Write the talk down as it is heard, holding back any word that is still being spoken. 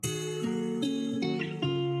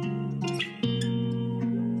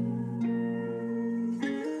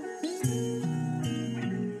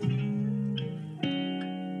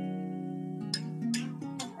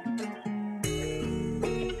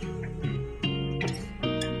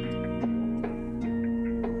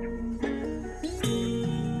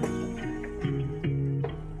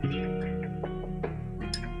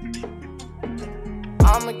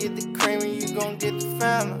I'ma get the cream and you gon' get the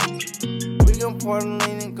Fanta. We gon' pour the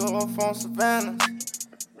lean and go off on Savannah.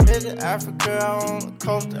 Visit Africa, out on the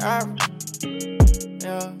coast of Africa.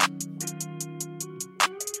 Yeah.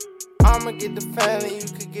 I'ma get the family, you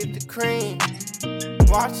could get the cream.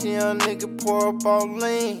 Watch a young nigga pour up all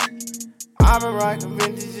lean. I been rockin'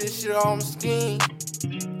 vintage, this shit on my scheme.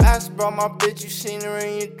 Ask about my bitch, you seen her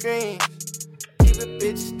in your dreams. Keep a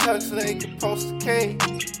bitch tucked so they can post a K.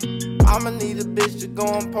 I'ma need a bitch to go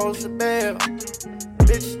and post a bail.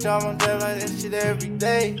 Bitch drop on that like that shit every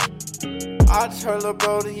day. I just heard lil'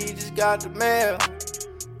 bro that he just got the mail.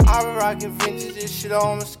 I been rockin' vintage, this shit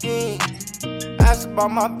on my scheme. Ask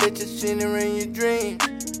about my bitch, I seen her in your dreams.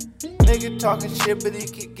 Nigga talking shit, but he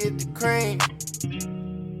could get the cream.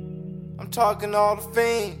 I'm talking all the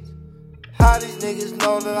fiends. How these niggas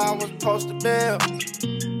know that I was posted bail?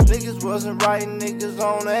 Niggas wasn't writing niggas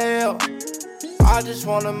on the L. I just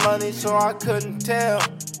wanted money so I couldn't tell.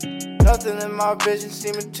 Nothing in my vision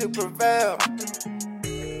seeming to prevail.